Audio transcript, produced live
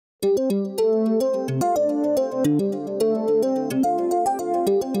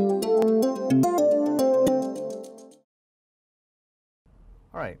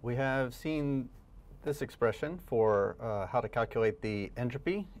We have seen this expression for how to calculate the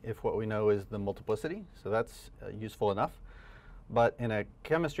entropy if what we know is the multiplicity. So that's useful enough. But in a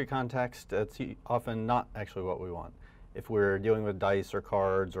chemistry context, it's often not actually what we want. If we're dealing with dice or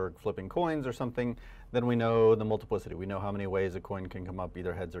cards or flipping coins or something, then we know the multiplicity. We know how many ways a coin can come up,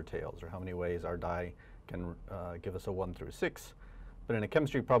 either heads or tails, or how many ways our die can give us a 1 through 6. But in a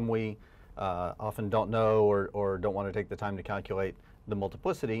chemistry problem, we often don't know or don't want to take the time to calculate the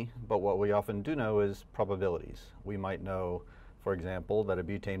multiplicity, but what we often do know is probabilities. We might know, for example, that a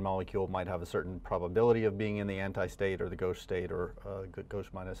butane molecule might have a certain probability of being in the anti-state or the gauche state or gauche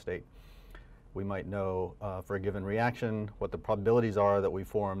minus state. We might know for a given reaction what the probabilities are that we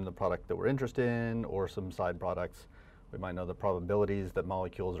form the product that we're interested in or some side products. We might know the probabilities that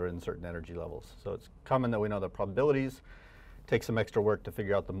molecules are in certain energy levels. So it's common that we know the probabilities. Take some extra work to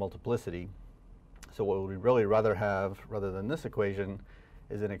figure out the multiplicity. So what we'd really rather have, rather than this equation,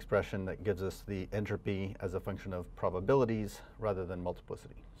 is an expression that gives us the entropy as a function of probabilities rather than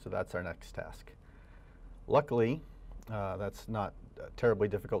multiplicity. So that's our next task. Luckily, that's not terribly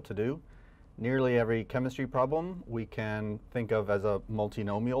difficult to do. Nearly every chemistry problem we can think of as a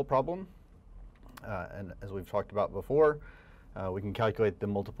multinomial problem. And as we've talked about before, we can calculate the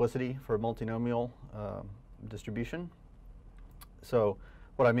multiplicity for a multinomial distribution. So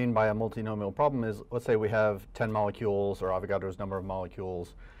what I mean by a multinomial problem is, let's say we have 10 molecules or Avogadro's number of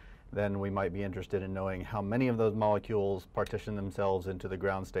molecules, then we might be interested in knowing how many of those molecules partition themselves into the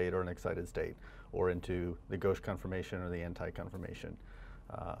ground state or an excited state, or into the gauche conformation or the anti-conformation.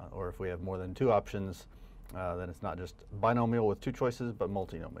 Or if we have more than 2 options, then it's not just binomial with 2 choices, but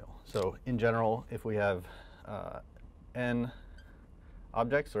multinomial. So in general, if we have n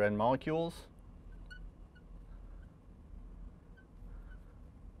objects or n molecules,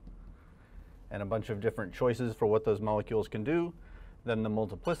 and a bunch of different choices for what those molecules can do, then the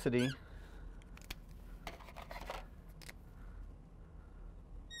multiplicity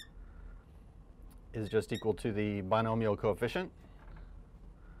is just equal to the binomial coefficient,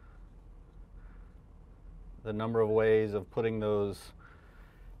 the number of ways of putting those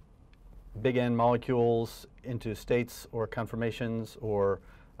big N molecules into states or conformations or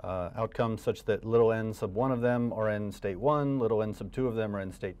outcomes such that little n sub 1 of them are in state 1, little n sub 2 of them are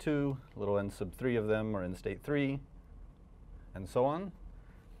in state 2, little n sub 3 of them are in state 3, and so on,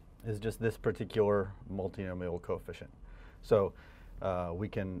 is just this particular multinomial coefficient. So we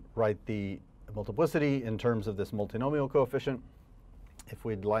can write the multiplicity in terms of this multinomial coefficient. If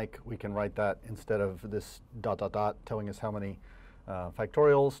we'd like, we can write that instead of this ... telling us how many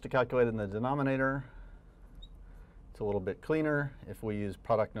factorials to calculate in the denominator. It's a little bit cleaner if we use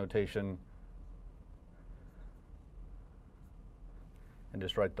product notation and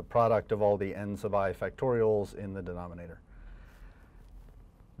just write the product of all the n sub I factorials in the denominator.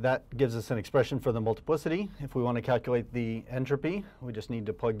 That gives us an expression for the multiplicity. If we want to calculate the entropy, we just need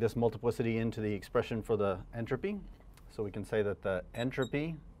to plug this multiplicity into the expression for the entropy. So we can say that the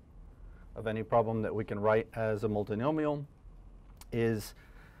entropy of any problem that we can write as a multinomial is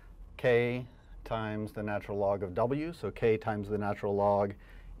k times the natural log of w, so k times the natural log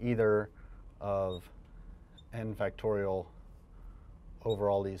either of n factorial over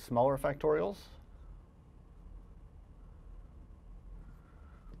all these smaller factorials,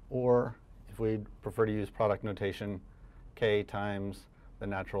 or if we prefer to use product notation, k times the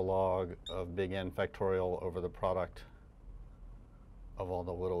natural log of big N factorial over the product of all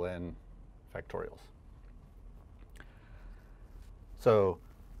the little n factorials. So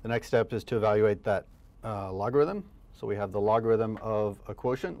the next step is to evaluate that logarithm. So we have the logarithm of a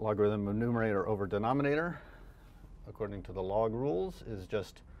quotient, logarithm of numerator over denominator, according to the log rules, is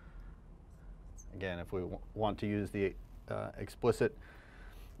just, again, if we want to use the explicit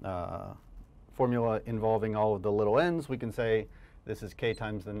formula involving all of the little n's, we can say this is k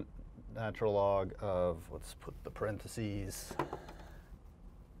times the natural log of, let's put the parentheses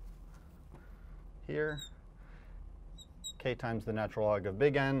here, k times the natural log of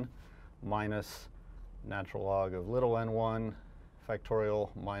big N minus natural log of little n1 factorial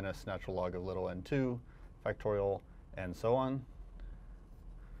minus natural log of little n2 factorial, and so on.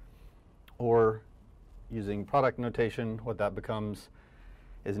 Or using product notation, what that becomes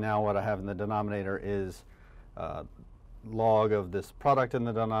is now what I have in the denominator is log of this product in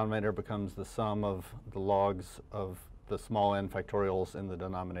the denominator becomes the sum of the logs of the small n factorials in the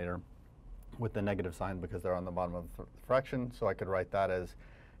denominator with the negative sign because they're on the bottom of the fraction. So I could write that as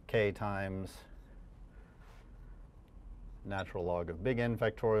k times natural log of big N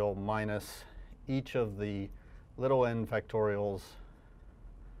factorial minus each of the little n factorials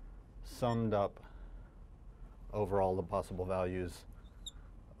summed up over all the possible values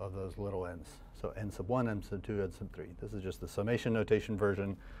of those little n's. So n sub 1, n sub 2, n sub 3. This is just the summation notation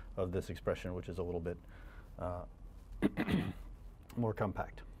version of this expression, which is a little bit more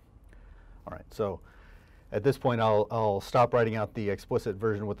compact. All right, so at this point, I'll stop writing out the explicit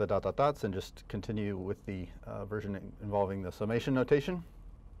version with the dot dot dots and just continue with the version involving the summation notation.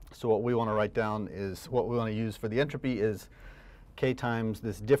 So what we want to write down is, what we want to use for the entropy is k times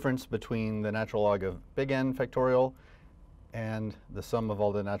this difference between the natural log of big N factorial and the sum of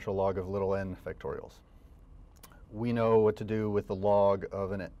all the natural log of little n factorials. We know what to do with the log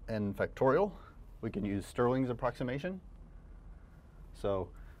of an n factorial. We can use Stirling's approximation. So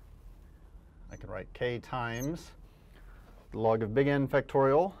I can write k times the log of big N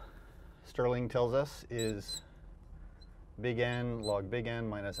factorial. Stirling tells us is big N log big N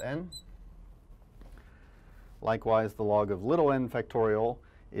minus n. Likewise, the log of little n factorial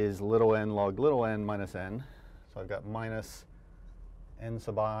is little n log little n minus n. So I've got minus n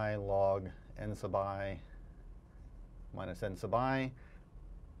sub I log n sub I minus n sub I.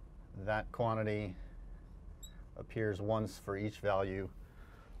 That quantity appears once for each value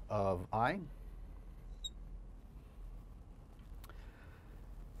of I.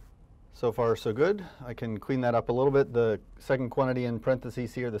 So far, so good. I can clean that up a little bit. The second quantity in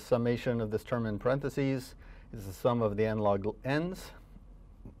parentheses here, the summation of this term in parentheses, is the sum of the n log n's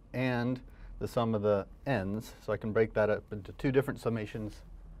and the sum of the n's. So I can break that up into two different summations.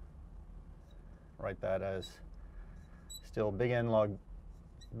 Write that as still big N log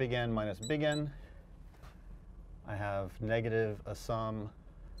big N minus big N. I have negative a sum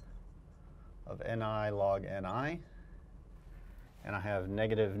of ni log ni. And I have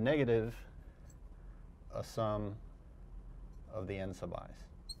negative negative a sum of the n sub i's.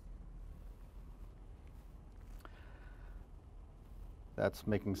 That's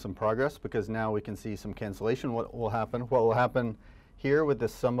making some progress because now we can see some cancellation. What will happen? What will happen here with the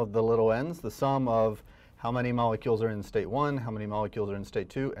sum of the little n's, the sum of how many molecules are in state 1, how many molecules are in state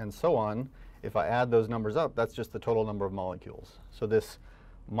 2, and so on. If I add those numbers up, that's just the total number of molecules. So this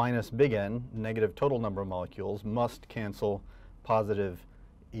minus big N, negative total number of molecules, must cancel positive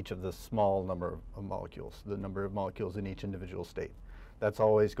each of the small number of molecules, the number of molecules in each individual state. That's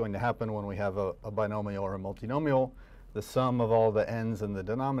always going to happen when we have a binomial or a multinomial. The sum of all the n's in the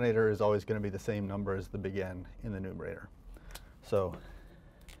denominator is always going to be the same number as the big N in the numerator. So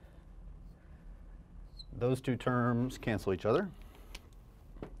those two terms cancel each other.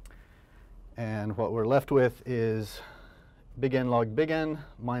 And what we're left with is big N log big N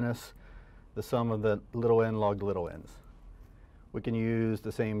minus the sum of the little n log little n's. We can use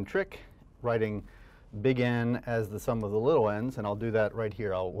the same trick, writing big N as the sum of the little n's, and I'll do that right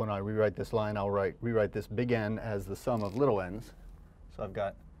here. When I rewrite this line, I'll rewrite this big N as the sum of little n's. So I've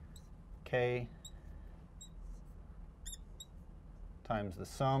got k times the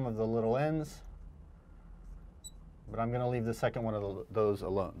sum of the little n's, but I'm going to leave the second one of those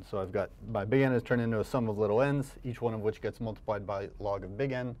alone. So I've got my big N is turned into a sum of little n's, each one of which gets multiplied by log of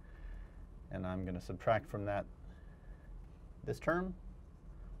big N, and I'm going to subtract from that this term,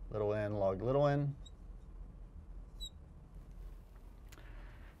 little n log little n.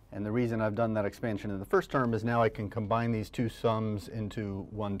 And the reason I've done that expansion in the first term is now I can combine these two sums into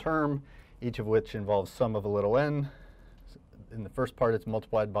one term, each of which involves sum of a little n. In the first part, it's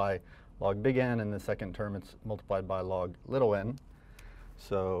multiplied by log big N. In the second term, it's multiplied by log little n.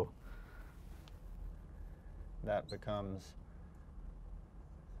 So that becomes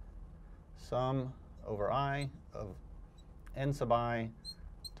sum over I of n sub I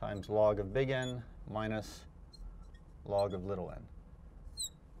times log of big N minus log of little n.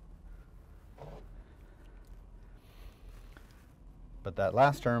 But that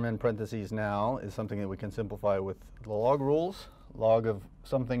last term in parentheses now is something that we can simplify with the log rules. Log of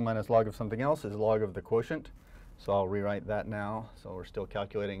something minus log of something else is log of the quotient. So I'll rewrite that now. So we're still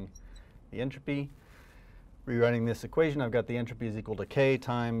calculating the entropy. Rewriting this equation, I've got the entropy is equal to k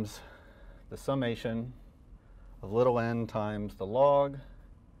times the summation of little n times the log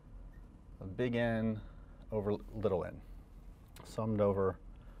of big N over little n, summed over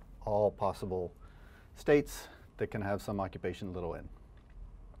all possible states that can have some occupation little n.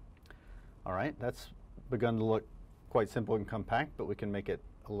 All right, that's begun to look quite simple and compact, but we can make it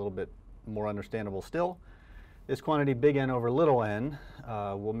a little bit more understandable still. This quantity big N over little n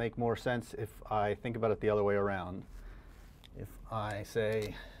will make more sense if I think about it the other way around. If I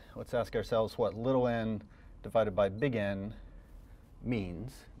say, let's ask ourselves what little n divided by big N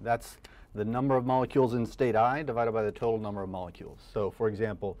means. That's the number of molecules in state I divided by the total number of molecules. So for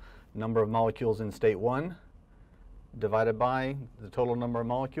example, number of molecules in state 1 divided by the total number of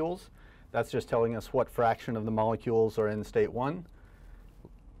molecules. That's just telling us what fraction of the molecules are in state 1.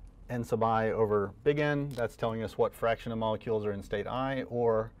 n sub I over big N, that's telling us what fraction of molecules are in state I,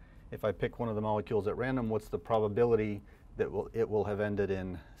 or if I pick one of the molecules at random, what's the probability that it will have ended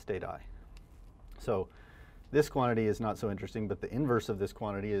in state I. So this quantity is not so interesting, but the inverse of this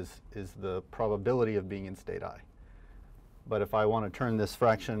quantity is the probability of being in state I. But if I want to turn this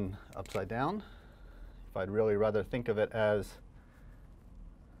fraction upside down, if I'd really rather think of it as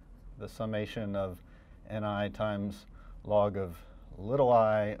the summation of ni times log of little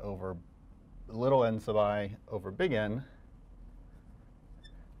I over little n sub I over big N,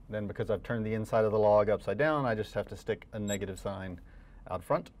 then because I've turned the inside of the log upside down, I just have to stick a negative sign out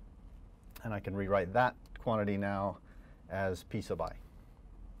front. And I can rewrite that quantity now as p sub I.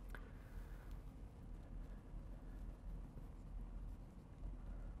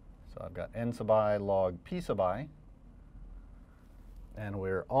 So I've got n sub I log p sub I. And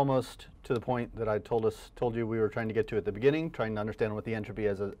we're almost to the point that I told you we were trying to get to at the beginning, trying to understand what the entropy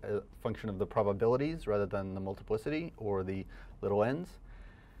as a function of the probabilities rather than the multiplicity or the little n's.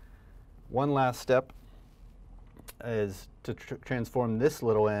 One last step is to transform this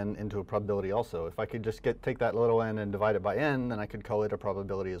little n into a probability also. If I could just take that little n and divide it by n, then I could call it a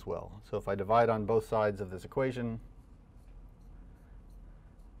probability as well. So if I divide on both sides of this equation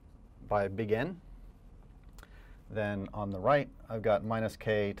by big N, then on the right, I've got minus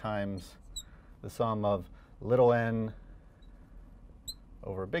k times the sum of little n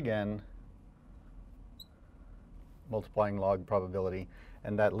over big N multiplying log probability.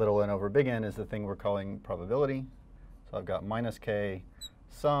 And that little n over big N is the thing we're calling probability. So I've got minus k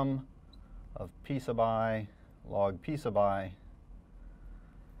sum of p sub I log p sub I.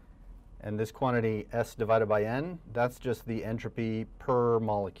 And this quantity s divided by n, that's just the entropy per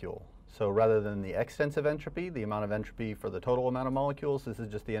molecule. So rather than the extensive entropy, the amount of entropy for the total amount of molecules, this is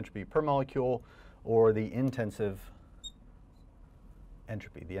just the entropy per molecule, or the intensive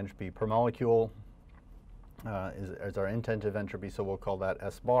entropy. The entropy per molecule is our intensive entropy, so we'll call that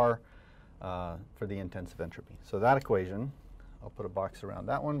S bar for the intensive entropy. So that equation, I'll put a box around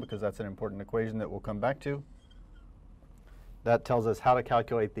that one because that's an important equation that we'll come back to. That tells us how to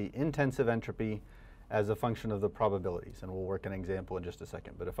calculate the intensive entropy as a function of the probabilities. And we'll work an example in just a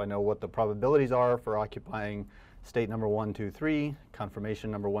second. But if I know what the probabilities are for occupying state number 1, 2, 3,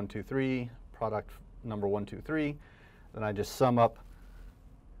 confirmation number 1, 2, 3, product number 1, 2, 3, then I just sum up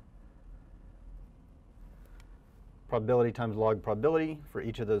probability times log probability for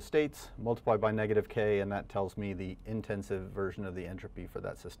each of those states, multiplied by negative k, and that tells me the intensive version of the entropy for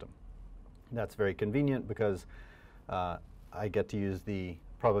that system. That's very convenient because I get to use the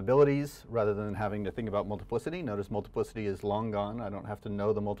probabilities rather than having to think about multiplicity. Notice multiplicity is long gone. I don't have to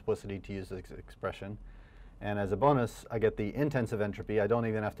know the multiplicity to use this expression. And as a bonus, I get the intensive entropy. I don't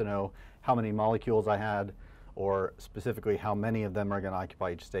even have to know how many molecules I had or specifically how many of them are going to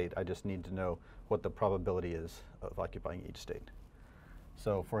occupy each state. I just need to know what the probability is of occupying each state.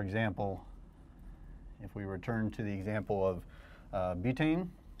 So for example, if we return to the example of butane,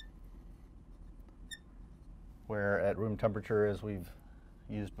 where at room temperature, as we've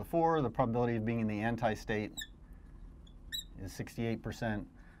used before, the probability of being in the anti-state is 68%.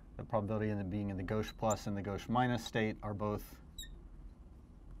 The probability of being in the gauche plus and the gauche minus state are both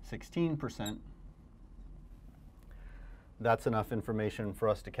 16%. That's enough information for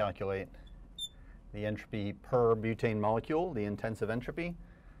us to calculate the entropy per butane molecule, the intensive entropy.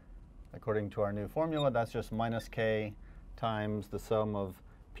 According to our new formula, that's just minus k times the sum of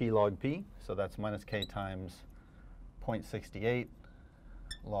p log p. So that's minus k times 0.68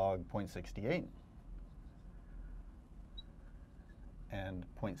 log 0.68 and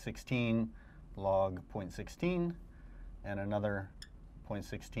 0.16 log 0.16 and another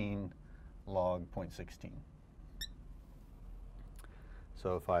 0.16 log 0.16.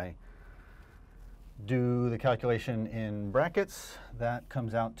 So if I do the calculation in brackets, that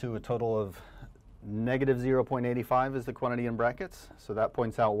comes out to a total of negative 0.85 is the quantity in brackets. So that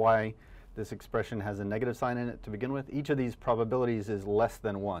points out why this expression has a negative sign in it to begin with. Each of these probabilities is less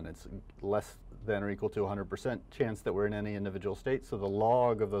than 1. It's less than or equal to 100% chance that we're in any individual state. So the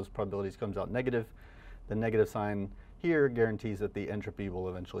log of those probabilities comes out negative. The negative sign here guarantees that the entropy will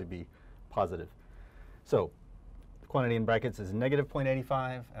eventually be positive. So the quantity in brackets is negative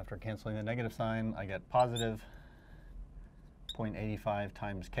 0.85. After canceling the negative sign, I get positive 0.85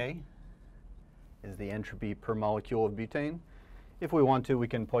 times K is the entropy per molecule of butane. If we want to, we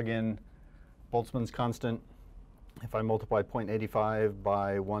can plug in Boltzmann's constant. If I multiply 0.85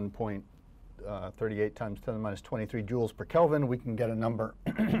 by 1.38 times 10 to the minus 23 joules per Kelvin, we can get a number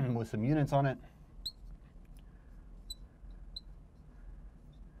with some units on it.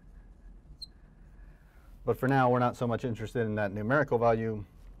 But for now, we're not so much interested in that numerical value.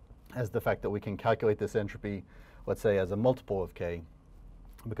 as the fact that we can calculate this entropy, let's say, as a multiple of k,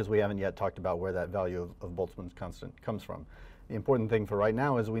 because we haven't yet talked about where that value of Boltzmann's constant comes from. The important thing for right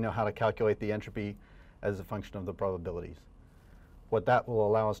now is we know how to calculate the entropy as a function of the probabilities. What that will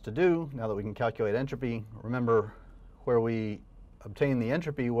allow us to do, now that we can calculate entropy, remember where we obtained the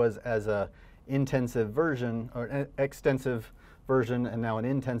entropy was as a intensive version, or an extensive version, and now an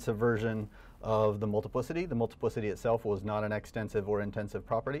intensive version of the multiplicity. The multiplicity itself was not an extensive or intensive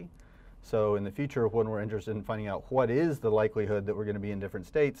property. So in the future, when we're interested in finding out what is the likelihood that we're going to be in different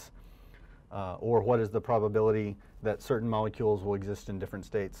states, or what is the probability that certain molecules will exist in different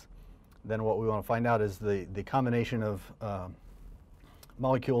states, then what we want to find out is the combination of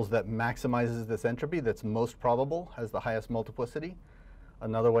molecules that maximizes this entropy, that's most probable, has the highest multiplicity.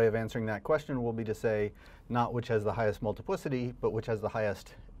 Another way of answering that question will be to say not which has the highest multiplicity, but which has the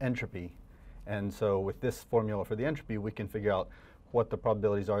highest entropy. And so with this formula for the entropy, we can figure out what the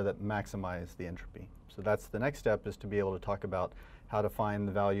probabilities are that maximize the entropy. So that's the next step, is to be able to talk about how to find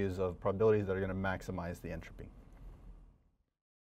the values of probabilities that are going to maximize the entropy.